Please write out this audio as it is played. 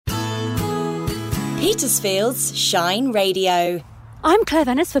Petersfield's Shine Radio. I'm Claire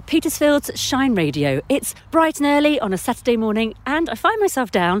Venice for Petersfield's Shine Radio. It's bright and early on a Saturday morning and I find myself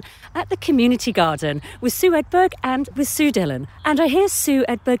down at the community garden with Sue Edberg and with Sue Dillon. And I hear, Sue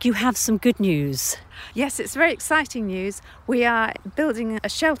Edberg, you have some good news. Yes, it's very exciting news. We are building a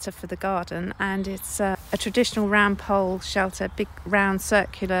shelter for the garden, and it's a traditional round pole shelter, big round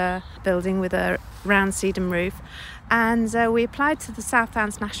circular building with a round sedum roof. And we applied to the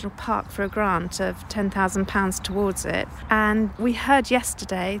Southlands National Park for a grant of £10,000 towards it. And we heard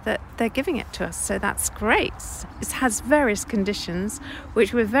yesterday that they're giving it to us, so that's great. It has various conditions,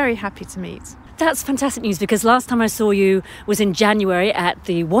 which we're very happy to meet. That's fantastic news, because last time I saw you was in January at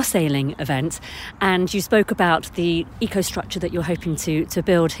the Wassailing event, and you spoke about the eco-structure that you're hoping to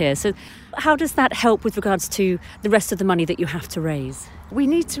build here. So how does that help with regards to the rest of the money that you have to raise? We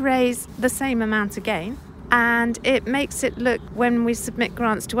need to raise the same amount again. And it makes it look, when we submit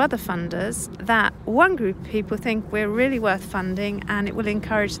grants to other funders, that one group of people think we're really worth funding, and it will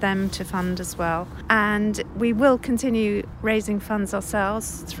encourage them to fund as well. And we will continue raising funds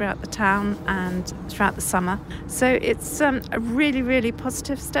ourselves throughout the town and throughout the summer. So it's a really, really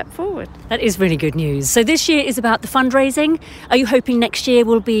positive step forward. That is really good news. So this year is about the fundraising. Are you hoping next year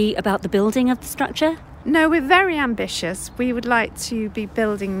will be about the building of the structure? No, we're very ambitious. We would like to be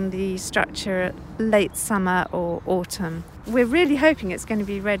building the structure late summer or autumn. We're really hoping it's going to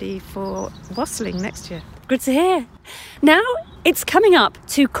be ready for Wassailing next year. Good to hear. Now, it's coming up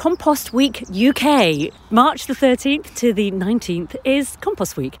to Compost Week UK. March the 13th to the 19th is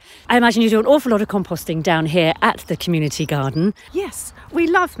Compost Week. I imagine you do an awful lot of composting down here at the community garden. Yes, we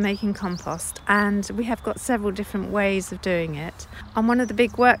love making compost, and we have got several different ways of doing it. On one of the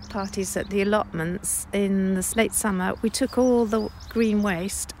big work parties at the allotments in the late summer, we took all the green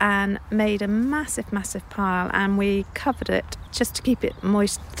waste and made a massive, massive pile, and we covered it just to keep it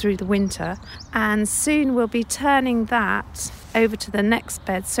moist through the winter. And soon we'll be turning that over to the next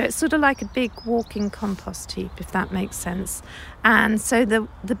bed, so it's sort of like a big walking compost heap, if that makes sense. And so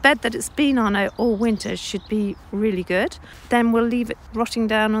the bed that it's been on all winter should be really good. Then we'll leave it rotting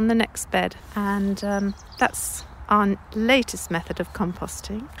down on the next bed, and that's our latest method of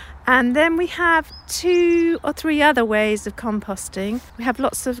composting. And then we have 2 or 3 other ways of composting. We have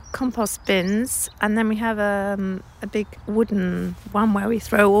lots of compost bins, and then we have a big wooden one where we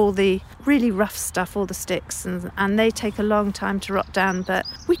throw all the really rough stuff, all the sticks, and they take a long time to rot down, but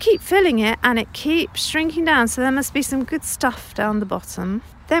we keep filling it and it keeps shrinking down, so there must be some good stuff down the bottom.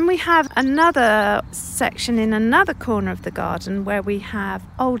 Then we have another section in another corner of the garden where we have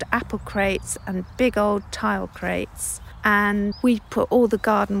old apple crates and big old tile crates. And we put all the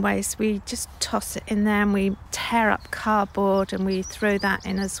garden waste, we just toss it in there, and we tear up cardboard and we throw that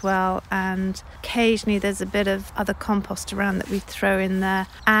in as well. And occasionally there's a bit of other compost around that we throw in there.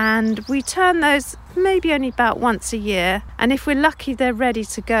 And we turn those maybe only about once a year. And if we're lucky, they're ready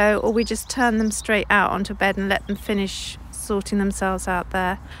to go, or we just turn them straight out onto bed and let them finish sorting themselves out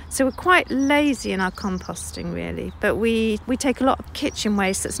there. So we're quite lazy in our composting, really. But we take a lot of kitchen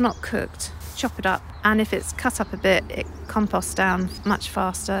waste that's not cooked, chop it up, and if it's cut up a bit, it composts down much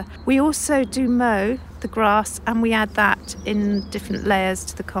faster. We also do mow the grass, and we add that in different layers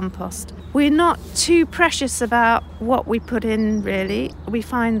to the compost. We're not too precious about what we put in, really. We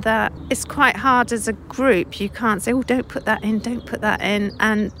find that it's quite hard as a group. You can't say, oh, don't put that in, don't put that in,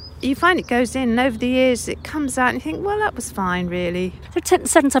 and you find it goes in, and over the years it comes out and you think, well, that was fine, really. There's a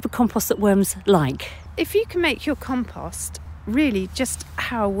certain type of compost that worms like. If you can make your compost really just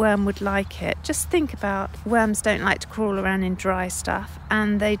how a worm would like it, just think about, worms don't like to crawl around in dry stuff,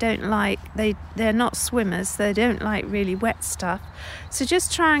 and they're not swimmers, they don't like really wet stuff. So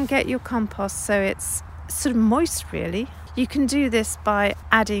just try and get your compost so it's sort of moist, really. You can do this by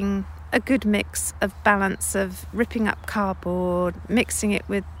adding a good mix of balance of ripping up cardboard, mixing it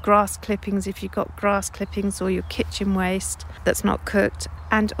with grass clippings if you've got grass clippings, or your kitchen waste that's not cooked,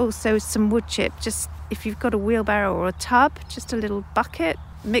 and also some wood chip. Just if you've got a wheelbarrow or a tub, just a little bucket,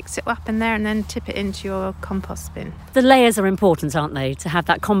 mix it up in there and then tip it into your compost bin. The layers are important, aren't they, to have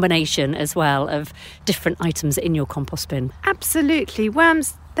that combination as well of different items in your compost bin? Absolutely.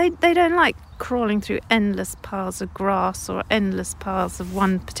 Worms, they don't like crawling through endless piles of grass or endless piles of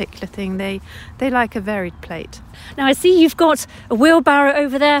one particular thing. They like a varied plate. Now I see you've got a wheelbarrow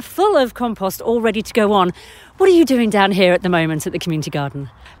over there full of compost all ready to go on. What are you doing down here at the moment at the community garden?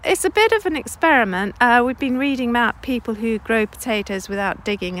 It's a bit of an experiment. We've been reading about people who grow potatoes without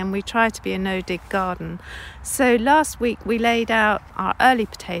digging, and we try to be a no-dig garden. So last week we laid out our early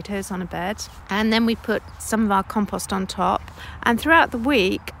potatoes on a bed, and then we put some of our compost on top. And throughout the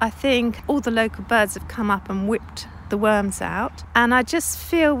week, I think all the local birds have come up and whipped the worms out. And I just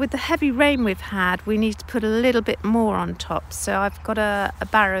feel with the heavy rain we've had, we need to put a little bit more on top. So I've got a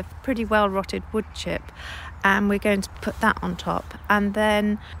barrow of pretty well rotted wood chip, and we're going to put that on top. And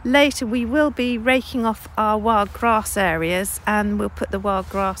then later we will be raking off our wild grass areas, and we'll put the wild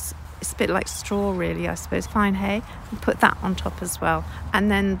grass, it's a bit like straw really, I suppose, fine hay, and put that on top as well. And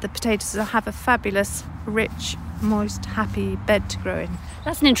then the potatoes will have a fabulous, rich, moist, happy bed to grow in.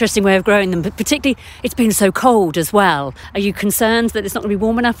 That's an interesting way of growing them, but particularly it's been so cold as well. Are you concerned that it's not going to be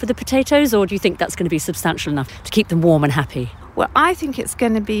warm enough for the potatoes, or do you think that's going to be substantial enough to keep them warm and happy? Well, I think it's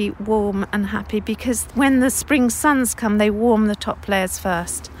going to be warm and happy because when the spring suns come, they warm the top layers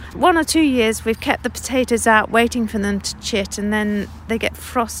first. 1 or 2 years we've kept the potatoes out waiting for them to chit, and then they get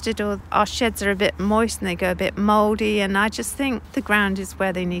frosted, or our sheds are a bit moist and they go a bit mouldy, and I just think the ground is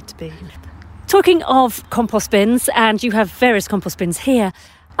where they need to be. Talking of compost bins, and you have various compost bins here,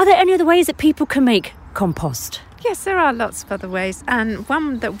 are there any other ways that people can make compost? Yes, there are lots of other ways, and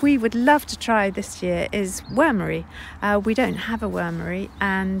one that we would love to try this year is wormery. We don't have a wormery,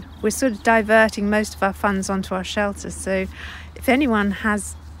 and we're sort of diverting most of our funds onto our shelters, so if anyone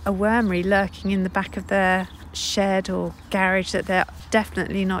has a wormery lurking in the back of their shed or garage that they're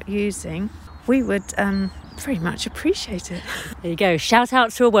definitely not using, we would very much appreciate it. There you go, shout out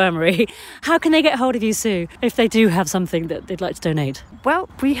to a wormery. How can they get hold of you, Sue, if they do have something that they'd like to donate? Well,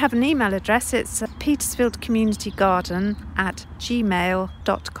 we have an email address. It's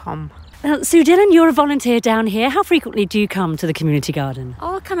petersfieldcommunitygarden@gmail.com. Now, Sue Dillon, you're a volunteer down here. How frequently do you come to the community garden?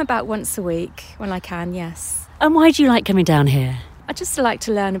 I'll come about once a week when I can, yes. And why do you like coming down here? I just like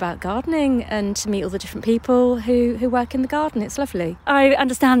to learn about gardening and to meet all the different people who work in the garden. It's lovely. I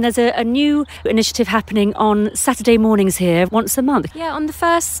understand there's a new initiative happening on Saturday mornings here once a month. Yeah, on the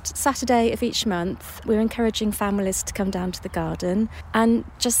first Saturday of each month, we're encouraging families to come down to the garden and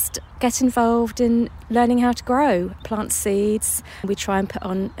just get involved in learning how to grow, plant seeds. We try and put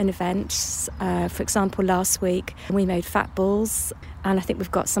on an event. For example, last week we made fat balls, and I think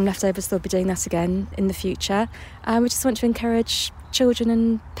we've got some leftovers, so we'll be doing that again in the future. We just want to encourage children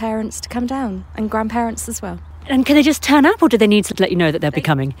and parents to come down, and grandparents as well. And can they just turn up, or do they need to let you know that they'll be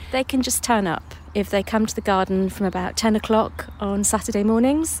coming? They can just turn up. If they come to the garden from about 10 o'clock on Saturday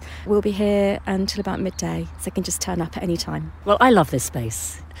mornings, we'll be here until about midday, so they can just turn up at any time. Well, I love this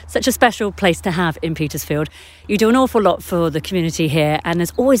space. Such a special place to have in Petersfield. You do an awful lot for the community here, and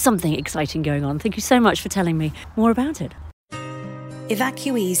there's always something exciting going on. Thank you so much for telling me more about it.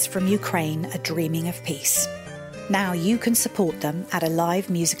 Evacuees from Ukraine are dreaming of peace. Now you can support them at a live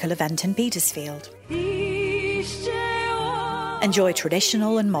musical event in Petersfield. Enjoy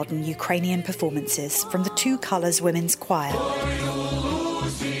traditional and modern Ukrainian performances from the Two Colours Women's Choir.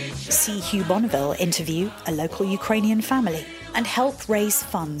 See Hugh Bonneville interview a local Ukrainian family and help raise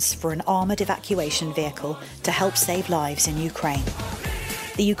funds for an armoured evacuation vehicle to help save lives in Ukraine.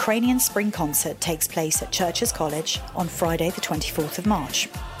 The Ukrainian Spring Concert takes place at Churches College on Friday the 24th of March.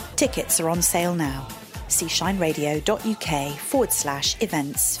 Tickets are on sale now. See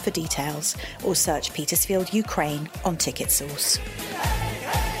shineradio.uk/events for details, or search Petersfield Ukraine on Ticket Source.